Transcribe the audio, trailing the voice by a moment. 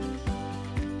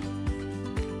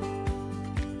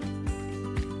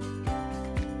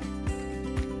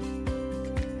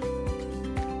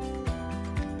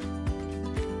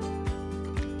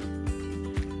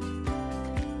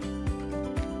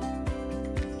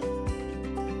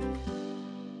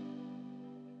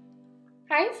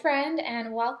Hi, friend,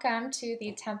 and welcome to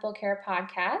the Temple Care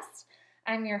Podcast.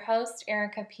 I'm your host,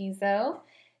 Erica Pizzo.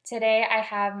 Today I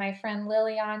have my friend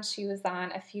Lily on. She was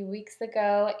on a few weeks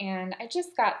ago, and I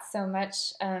just got so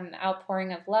much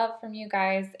outpouring of love from you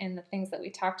guys and the things that we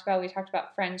talked about. We talked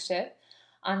about friendship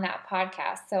on that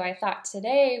podcast. So I thought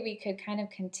today we could kind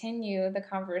of continue the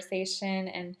conversation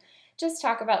and just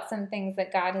talk about some things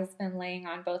that God has been laying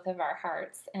on both of our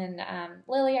hearts. And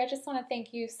Lily, I just want to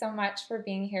thank you so much for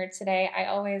being here today. I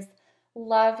always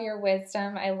love your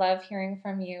wisdom. I love hearing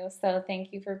from you. So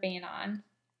thank you for being on.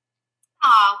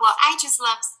 Oh, well, I just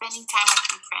love spending time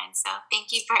with you, friends. So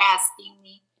thank you for asking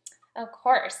me. Of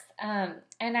course. And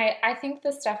I think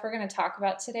the stuff we're going to talk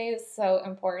about today is so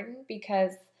important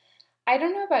because I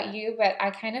don't know about you, but I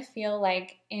kind of feel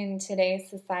like in today's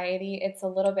society, it's a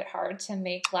little bit hard to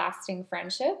make lasting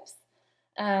friendships.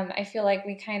 I feel like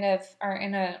we kind of are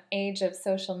in an age of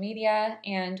social media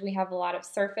and we have a lot of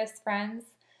surface friends,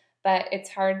 but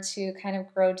it's hard to kind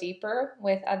of grow deeper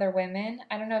with other women.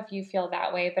 I don't know if you feel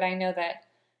that way, but I know that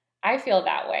I feel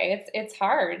that way. It's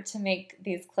hard to make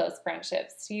these close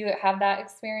friendships. Do you have that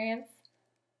experience?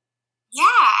 Yeah,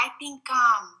 I think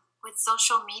with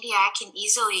social media, I can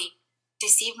easily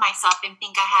deceive myself and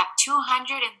think I have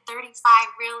 235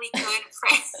 really good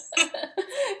friends.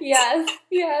 Yes.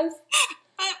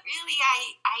 But really,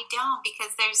 I don't,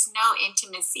 because there's no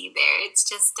intimacy there. It's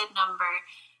just a number.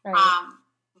 Right.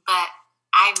 But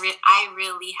I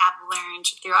really have learned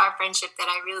through our friendship that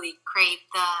I really crave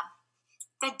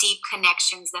the deep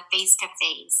connections, the face to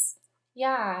face.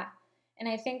 Yeah. And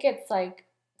I think it's like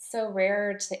so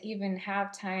rare to even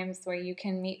have times where you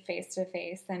can meet face to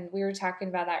face. And we were talking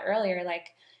about that earlier. Like,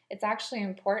 it's actually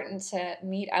important to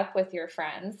meet up with your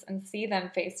friends and see them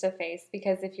face to face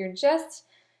because if you're just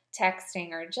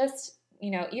texting or just,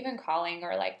 even calling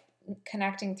or like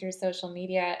connecting through social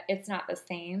media, it's not the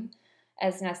same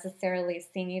as necessarily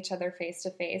seeing each other face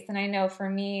to face. And I know for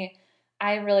me,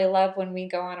 I really love when we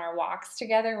go on our walks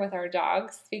together with our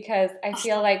dogs because I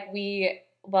feel like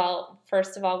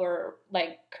first of all, we're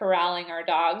like corralling our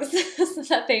dogs so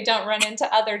that they don't run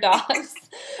into other dogs.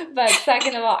 But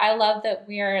second of all, I love that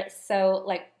we are so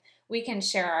like we can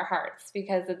share our hearts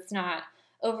because it's not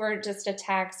over just a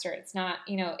text or it's not,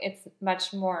 it's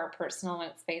much more personal when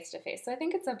it's face to face. So I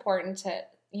think it's important to,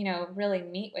 really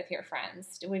meet with your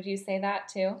friends. Would you say that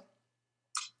too?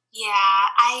 Yeah,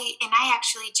 I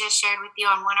actually just shared with you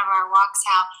on one of our walks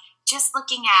how just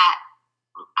looking at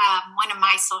one of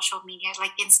my social media,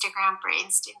 like Instagram, for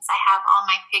instance, I have all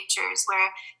my pictures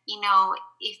where,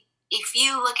 if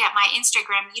you look at my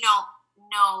Instagram, you don't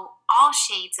know all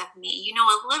shades of me. You know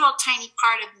a little tiny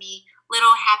part of me,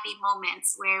 little happy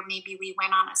moments where maybe we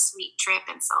went on a sweet trip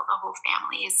and so the whole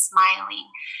family is smiling.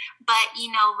 But,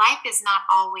 life is not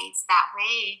always that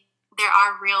way. There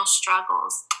are real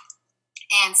struggles.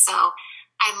 And so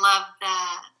I love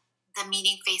the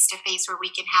meeting face to face where we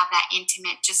can have that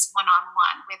intimate, just one on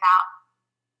one without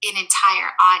an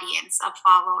entire audience of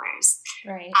followers.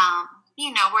 Right.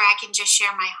 Where I can just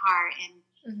share my heart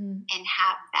and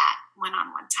have that one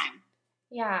on one time.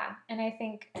 Yeah. And I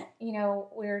think,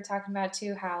 we were talking about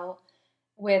too how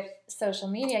with social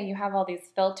media you have all these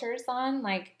filters on,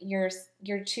 like you're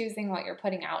choosing what you're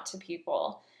putting out to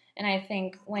people. And I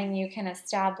think when you can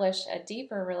establish a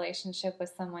deeper relationship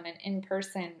with someone, an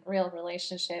in-person real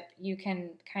relationship, you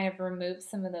can kind of remove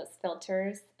some of those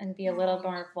filters and be a little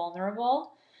more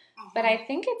vulnerable. But I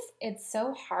think it's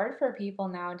so hard for people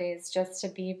nowadays just to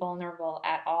be vulnerable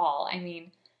at all. I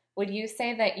mean, would you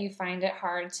say that you find it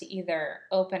hard to either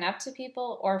open up to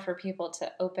people or for people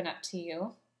to open up to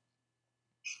you?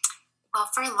 Well,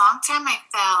 for a long time,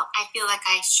 I feel like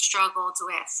I struggled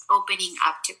with opening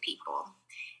up to people.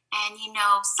 And,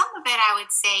 some of it I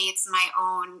would say it's my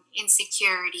own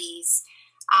insecurities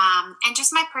and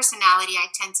just my personality. I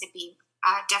tend to be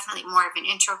definitely more of an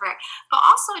introvert, but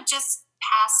also just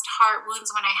past heart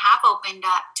wounds when I have opened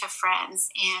up to friends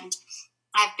and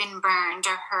I've been burned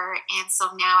or hurt. And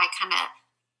so now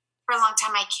for a long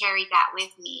time, I carried that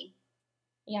with me.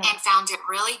 Yeah. And found it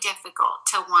really difficult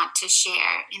to want to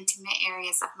share intimate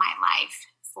areas of my life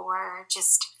for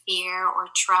just fear or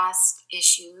trust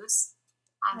issues.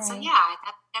 Right. So, yeah,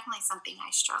 that's definitely something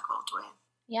I struggled with.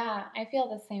 Yeah, I feel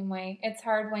the same way. It's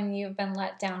hard when you've been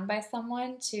let down by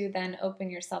someone to then open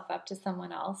yourself up to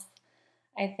someone else.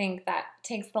 I think that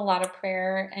takes a lot of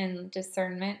prayer and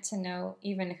discernment to know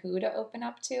even who to open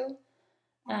up to.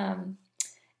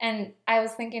 And I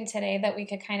was thinking today that we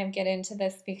could kind of get into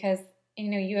this because,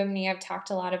 you and me have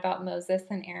talked a lot about Moses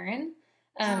and Aaron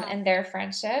and their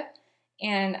friendship.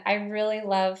 And I really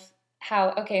love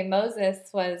how, Moses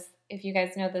was if you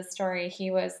guys know the story, he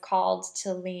was called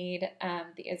to lead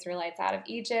the Israelites out of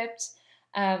Egypt.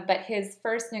 But his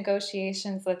first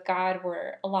negotiations with God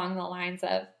were along the lines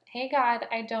of, "Hey God,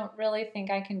 I don't really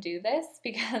think I can do this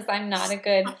because I'm not a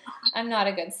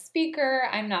good speaker.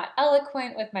 I'm not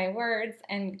eloquent with my words."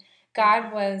 And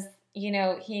God was,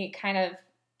 he kind of,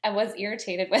 I was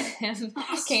irritated with him,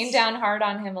 came down hard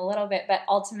on him a little bit, but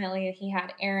ultimately he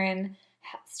had Aaron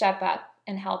step up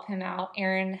and help him out.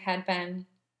 Aaron had been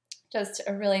just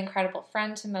a really incredible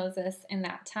friend to Moses in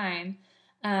that time.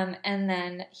 And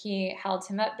then he held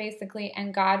him up basically,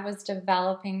 and God was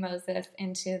developing Moses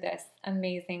into this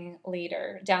amazing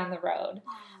leader down the road.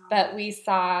 But we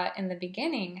saw in the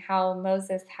beginning how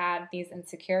Moses had these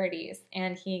insecurities,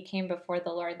 and he came before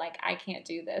the Lord like, "I can't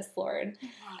do this, Lord."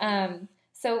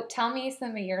 So tell me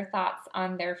some of your thoughts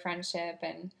on their friendship,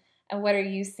 and what are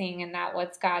you seeing in that?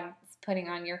 What's God putting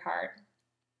on your heart?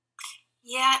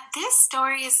 Yeah, this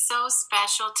story is so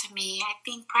special to me. I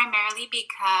think primarily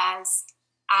because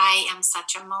I am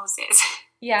such a Moses.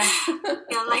 Yeah.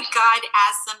 Like God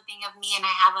asked something of me and I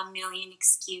have a million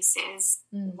excuses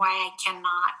why I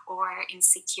cannot, or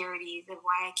insecurities of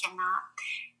why I cannot.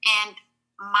 And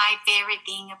my favorite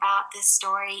thing about this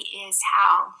story is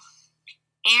how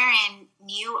Aaron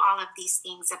knew all of these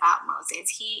things about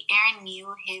Moses. Aaron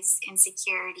knew his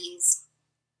insecurities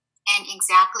and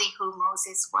exactly who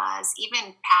Moses was,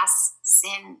 even past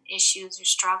sin issues or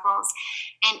struggles.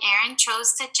 And Aaron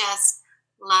chose to just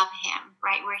love him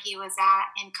right where he was at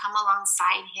and come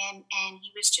alongside him. And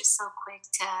he was just so quick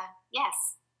to,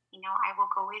 yes, I will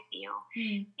go with you.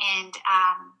 And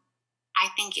I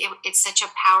think it's such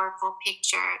a powerful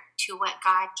picture to what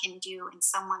God can do in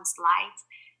someone's life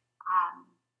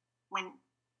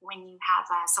when you have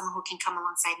someone who can come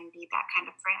alongside and be that kind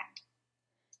of friend.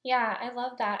 Yeah, I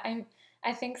love that.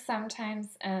 I think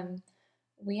sometimes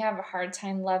we have a hard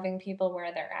time loving people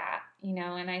where they're at,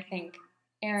 and I think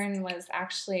Aaron was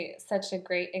actually such a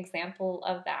great example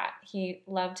of that. He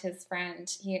loved his friend.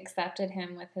 He accepted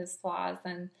him with his flaws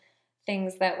and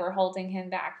things that were holding him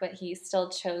back, but he still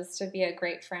chose to be a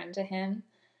great friend to him.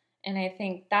 And I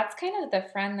think that's kind of the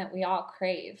friend that we all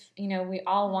crave. We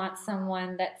all want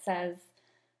someone that says,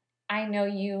 "I know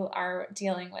you are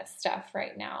dealing with stuff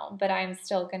right now, but I'm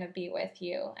still going to be with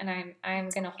you, and I'm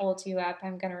going to hold you up.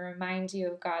 I'm going to remind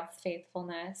you of God's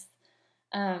faithfulness."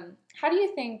 How do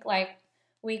you think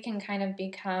we can kind of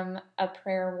become a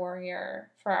prayer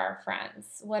warrior for our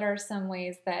friends? What are some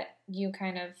ways that you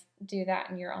kind of do that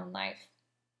in your own life?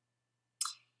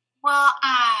 Well,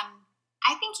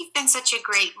 I think you've been such a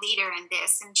great leader in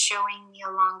this and showing me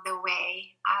along the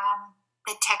way.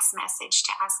 The text message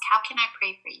to ask, "How can I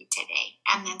pray for you today?"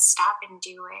 And then stop and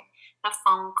do it. The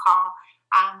phone call.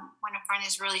 When a friend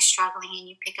is really struggling and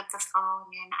you pick up the phone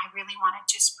and, "I really want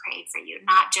to just pray for you."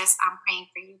 Not just, "I'm praying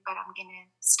for you," but "I'm going to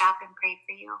stop and pray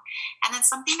for you." And then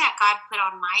something that God put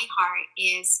on my heart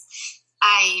is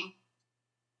I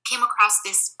came across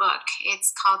this book.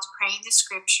 It's called "Praying the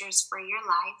Scriptures for Your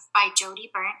Life" by Jody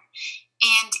Byrne.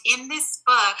 And in this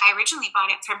book, I originally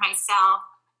bought it for myself.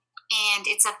 And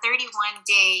it's a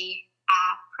 31-day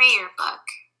prayer book.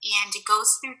 And it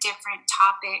goes through different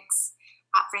topics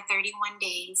for 31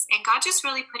 days. And God just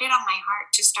really put it on my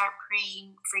heart to start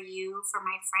praying for you, for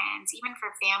my friends, even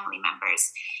for family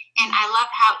members. And I love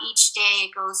how each day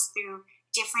it goes through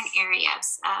different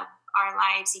areas of our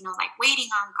lives, like waiting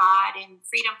on God and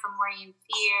freedom from worry and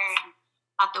fear, and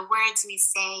about the words we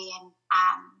say, and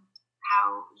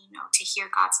how, to hear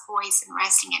God's voice and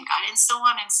resting in God, and so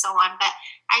on and so on. But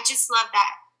I just love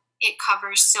that it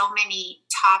covers so many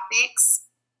topics.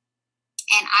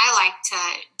 And I like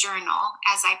to journal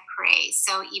as I pray.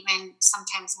 So even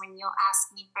sometimes when you'll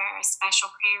ask me for a special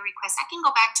prayer request, I can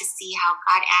go back to see how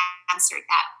God answered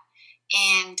that.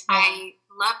 And I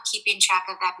love keeping track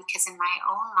of that because in my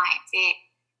own life, it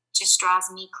just draws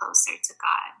me closer to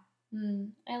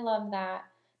God. I love that.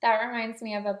 That reminds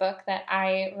me of a book that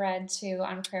I read too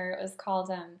on prayer. It was called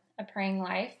A Praying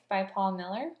Life by Paul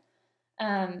Miller.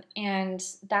 And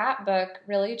that book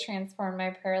really transformed my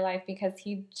prayer life because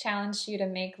he challenged you to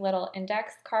make little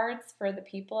index cards for the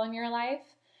people in your life.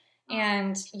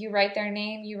 And you write their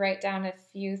name, you write down a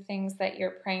few things that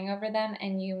you're praying over them,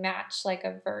 and you match like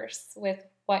a verse with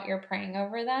what you're praying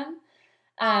over them.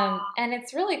 And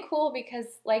it's really cool because,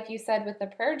 like you said, with the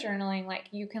prayer journaling,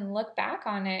 you can look back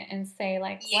on it and say,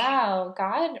 wow,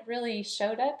 God really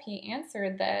showed up. He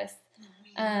answered this.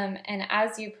 And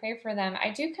as you pray for them,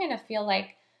 I do kind of feel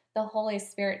like the Holy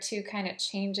Spirit too kind of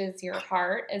changes your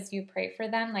heart as you pray for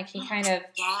them. Like he kind of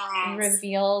Yes.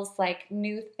 reveals like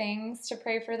new things to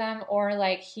pray for them, or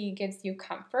like he gives you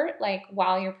comfort like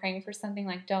while you're praying for something,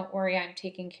 like don't worry, I'm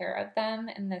taking care of them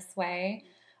in this way.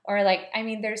 Or like, I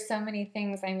mean, there's so many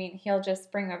things. I mean, he'll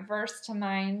just bring a verse to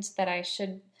mind that I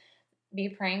should be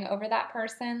praying over that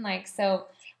person. Like, so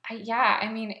yeah,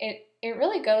 I mean, it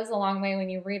really goes a long way when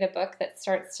you read a book that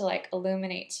starts to like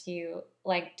illuminate to you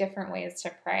like different ways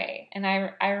to pray. And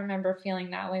I remember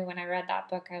feeling that way when I read that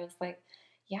book. I was like,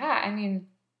 yeah, I mean,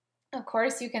 of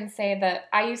course you can say that.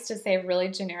 I used to say really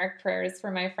generic prayers for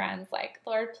my friends, like,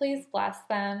 Lord, please bless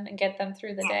them and get them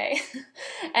through the Yeah. day.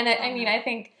 And I mean, I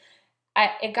think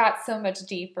it got so much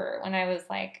deeper when I was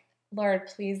like, Lord,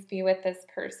 please be with this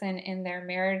person in their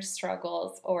marriage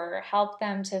struggles, or help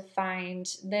them to find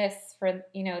this for,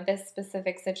 this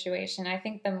specific situation. I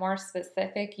think the more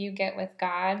specific you get with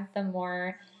God, the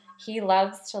more he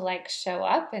loves to like show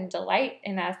up and delight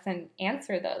in us and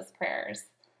answer those prayers.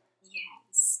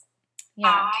 Yes. Yeah.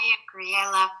 I agree. I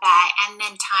love that. And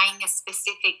then tying a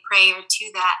specific prayer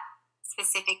to that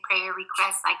specific prayer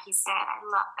request, like you said, I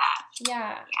love that.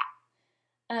 Yeah.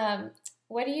 Yeah.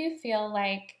 What do you feel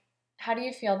like? How do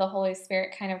you feel the Holy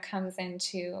Spirit kind of comes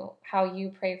into how you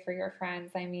pray for your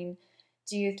friends? I mean,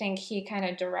 do you think he kind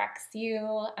of directs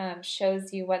you,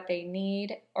 shows you what they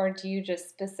need, or do you just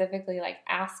specifically like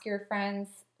ask your friends?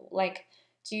 Like,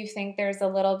 do you think there's a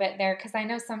little bit there? Because I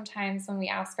know sometimes when we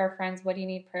ask our friends, what do you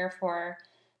need prayer for?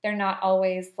 They're not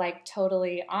always like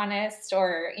totally honest,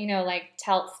 or, like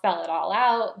spell it all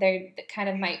out. They kind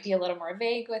of might be a little more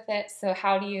vague with it. So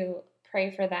how do you pray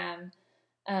for them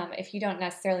if you don't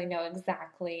necessarily know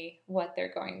exactly what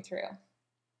they're going through?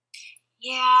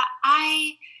 Yeah,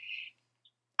 I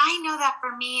know that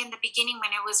for me in the beginning,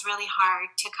 when it was really hard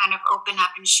to kind of open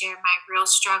up and share my real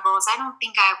struggles, I don't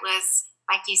think I was,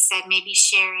 like you said, maybe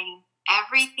sharing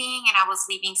everything, and I was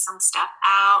leaving some stuff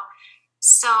out.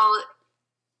 So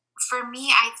for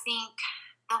me, I think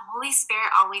the Holy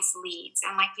Spirit always leads.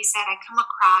 And like you said, I come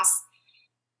across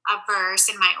a verse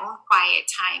in my own quiet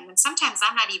time, and sometimes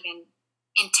I'm not even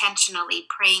intentionally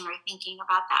praying or thinking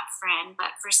about that friend,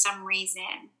 but for some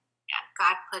reason,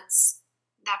 God puts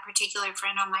that particular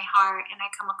friend on my heart, and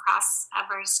I come across a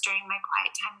verse during my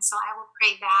quiet time. So I will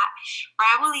pray that, or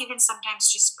I will even sometimes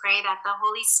just pray that the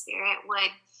Holy Spirit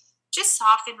would just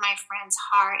soften my friend's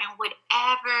heart, and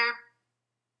whatever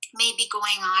may be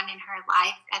going on in her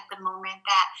life at the moment,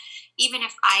 that even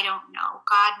if I don't know,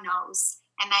 God knows,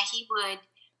 and that He would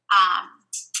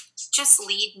just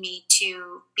lead me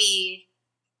to be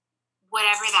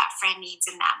whatever that friend needs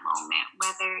in that moment.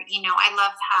 Whether, I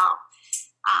love how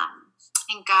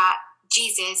in God,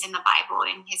 Jesus in the Bible,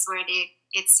 in His Word,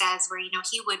 it says where,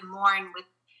 He would mourn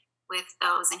with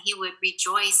those, and He would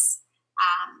rejoice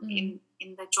in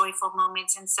the joyful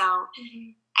moments. And so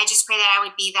I just pray that I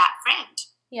would be that friend.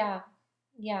 Yeah.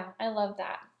 Yeah. I love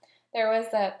that. There was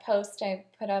a post I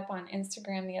put up on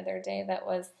Instagram the other day that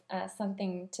was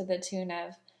something to the tune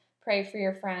of, pray for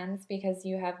your friends because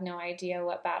you have no idea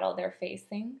what battle they're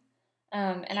facing.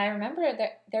 And I remember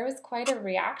that there was quite a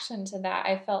reaction to that.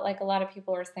 I felt like a lot of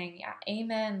people were saying, yeah,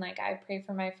 amen. Like, I pray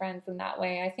for my friends in that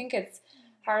way. I think it's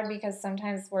hard because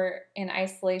sometimes we're in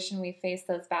isolation. We face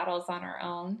those battles on our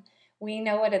own. We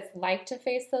know what it's like to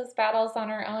face those battles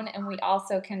on our own, and we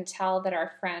also can tell that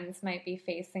our friends might be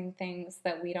facing things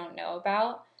that we don't know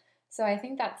about. So I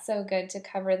think that's so good to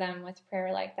cover them with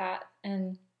prayer like that.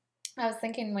 And I was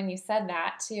thinking when you said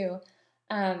that too,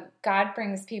 God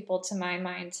brings people to my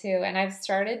mind too. And I've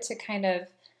started to kind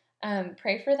of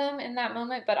pray for them in that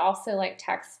moment, but also like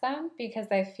text them,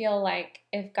 because I feel like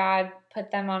if God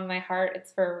put them on my heart,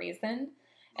 it's for a reason.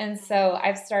 And so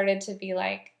I've started to be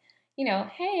like,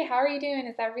 hey, how are you doing?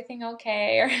 Is everything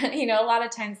okay? Or, a lot of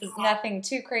times it's nothing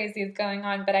too crazy is going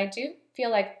on, but I do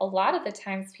feel like a lot of the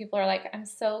times people are like, I'm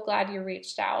so glad you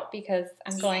reached out because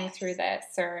I'm going through this,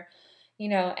 or,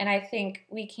 and I think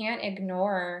we can't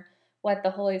ignore what the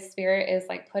Holy Spirit is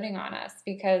like putting on us,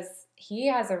 because He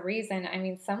has a reason. I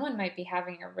mean, someone might be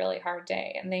having a really hard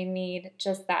day and they need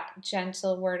just that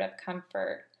gentle word of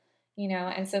comfort,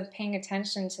 and so paying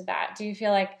attention to that. Do you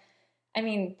feel like,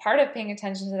 part of paying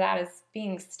attention to that is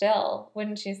being still,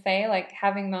 wouldn't you say? Like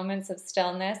having moments of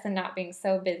stillness and not being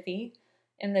so busy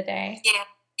in the day. Yeah.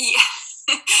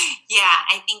 Yeah.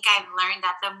 I think I've learned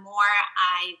that the more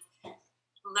I've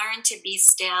learned to be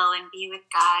still and be with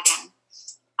God, and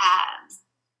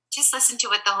just listen to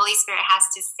what the Holy Spirit has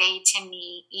to say to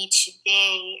me each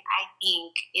day, I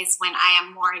think is when I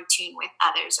am more in tune with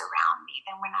others around me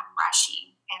than when I'm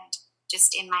rushing and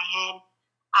just in my head.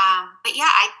 But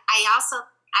yeah,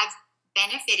 I've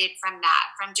benefited from that,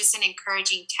 from just an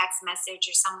encouraging text message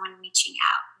or someone reaching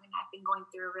out when I've been going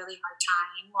through a really hard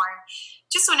time, or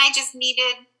just when I just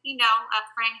needed, a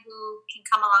friend who can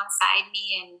come alongside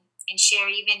me and share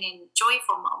even in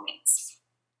joyful moments.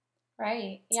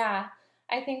 Right. Yeah.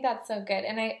 I think that's so good.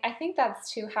 And I think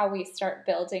that's too how we start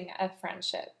building a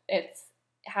friendship. It's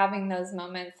having those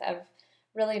moments of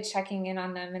really checking in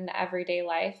on them in the everyday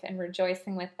life and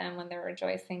rejoicing with them when they're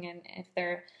rejoicing. And if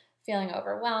they're feeling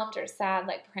overwhelmed or sad,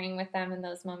 like praying with them in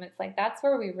those moments, like that's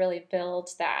where we really build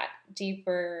that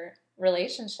deeper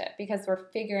relationship, because we're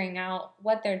figuring out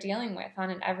what they're dealing with on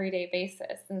an everyday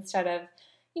basis instead of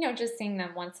just seeing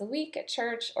them once a week at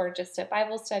church or just at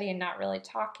Bible study and not really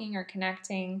talking or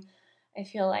connecting. I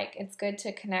feel like it's good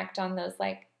to connect on those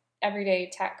like everyday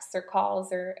texts or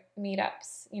calls or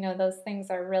meetups. Those things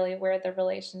are really where the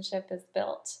relationship is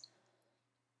built.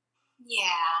 Yeah.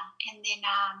 And then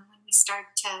when we start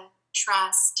to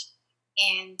trust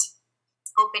and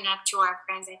open up to our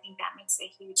friends, I think that makes a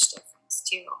huge difference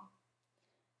too.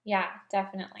 Yeah,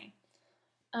 definitely.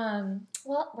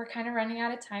 Well, we're kind of running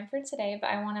out of time for today, but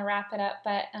I want to wrap it up.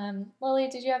 But Lily,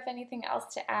 did you have anything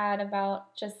else to add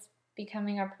about just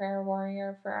becoming a prayer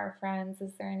warrior for our friends?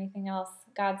 Is there anything else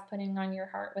God's putting on your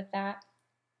heart with that?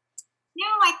 No,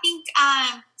 I think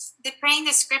the praying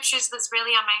the scriptures was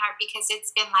really on my heart because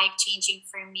it's been life changing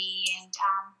for me, and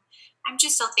I'm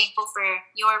just so thankful for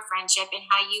your friendship and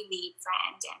how you lead,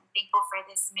 friend, and thankful for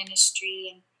this ministry,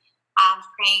 and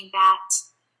praying that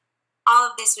all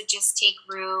of this would just take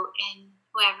root in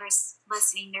whoever's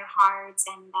listening, their hearts,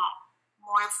 and that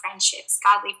more friendships,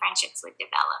 godly friendships, would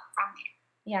develop from there.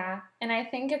 Yeah, and I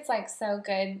think it's like so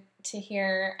good to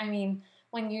hear. I mean,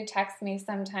 when you text me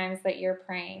sometimes that you're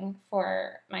praying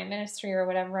for my ministry or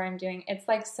whatever I'm doing, it's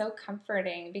like so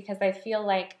comforting because I feel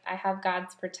like I have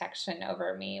God's protection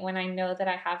over me when I know that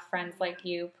I have friends like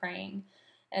you praying.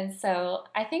 And so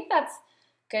I think that's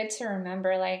good to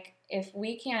remember. Like, if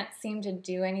we can't seem to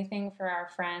do anything for our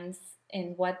friends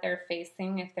in what they're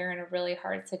facing, if they're in a really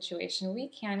hard situation, we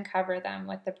can cover them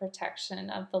with the protection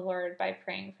of the Lord by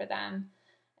praying for them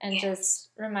and just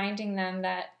reminding them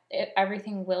that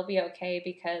everything will be okay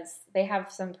because they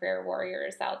have some prayer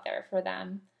warriors out there for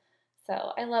them.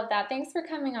 So I love that. Thanks for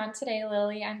coming on today,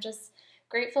 Lily. I'm just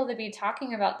grateful to be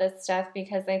talking about this stuff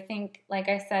because I think, like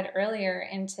I said earlier,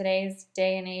 in today's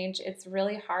day and age, it's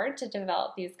really hard to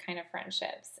develop these kind of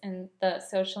friendships in the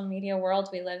social media world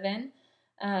we live in.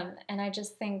 And I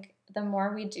just think the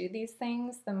more we do these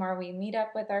things, the more we meet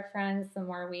up with our friends, the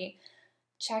more we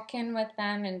check in with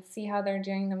them and see how they're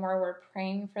doing, the more we're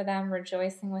praying for them,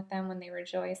 rejoicing with them when they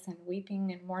rejoice, and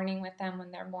weeping and mourning with them when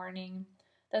they're mourning.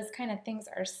 Those kind of things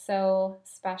are so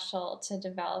special to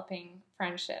developing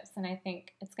friendships, and I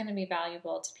think it's going to be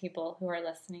valuable to people who are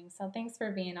listening. So thanks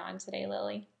for being on today,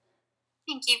 Lily.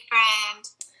 Thank you, friend.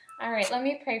 All right, let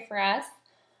me pray for us.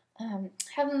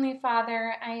 Heavenly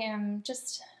Father, I am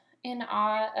just in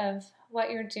awe of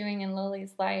what you're doing in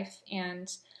Lily's life and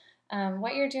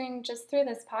what you're doing just through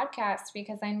this podcast,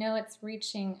 because I know it's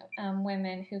reaching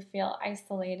women who feel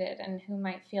isolated and who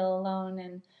might feel alone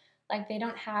and like they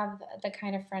don't have the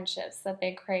kind of friendships that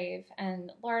they crave. And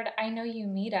Lord, I know you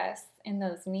meet us in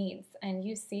those needs and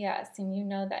you see us and you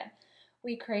know that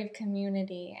we crave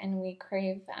community and we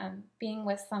crave being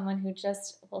with someone who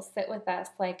just will sit with us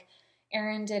like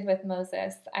Aaron did with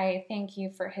Moses. I thank you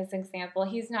for his example.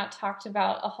 He's not talked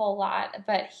about a whole lot,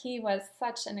 but he was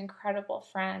such an incredible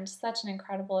friend, such an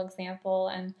incredible example.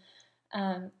 And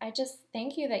I just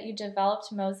thank you that you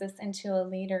developed Moses into a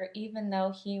leader, even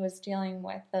though he was dealing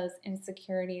with those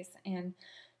insecurities and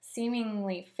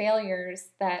seemingly failures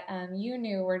that you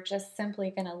knew were just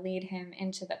simply going to lead him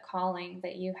into the calling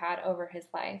that you had over his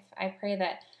life. I pray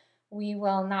that we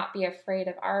will not be afraid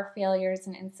of our failures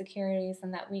and insecurities,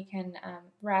 and that we can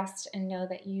rest and know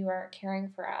that you are caring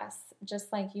for us,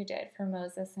 just like you did for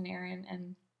Moses and Aaron.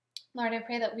 And Lord, I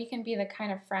pray that we can be the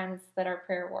kind of friends that are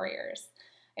prayer warriors.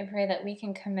 I pray that we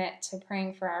can commit to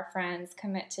praying for our friends,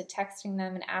 commit to texting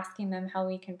them and asking them how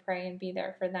we can pray and be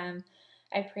there for them.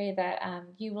 I pray that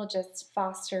you will just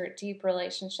foster deep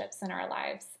relationships in our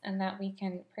lives and that we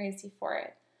can praise you for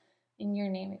it. In your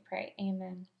name we pray.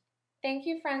 Amen. Thank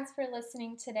you, friends, for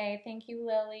listening today. Thank you,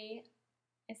 Lily.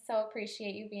 I so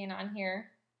appreciate you being on here.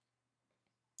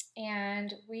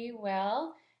 And we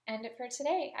will end it for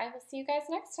today. I will see you guys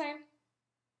next time.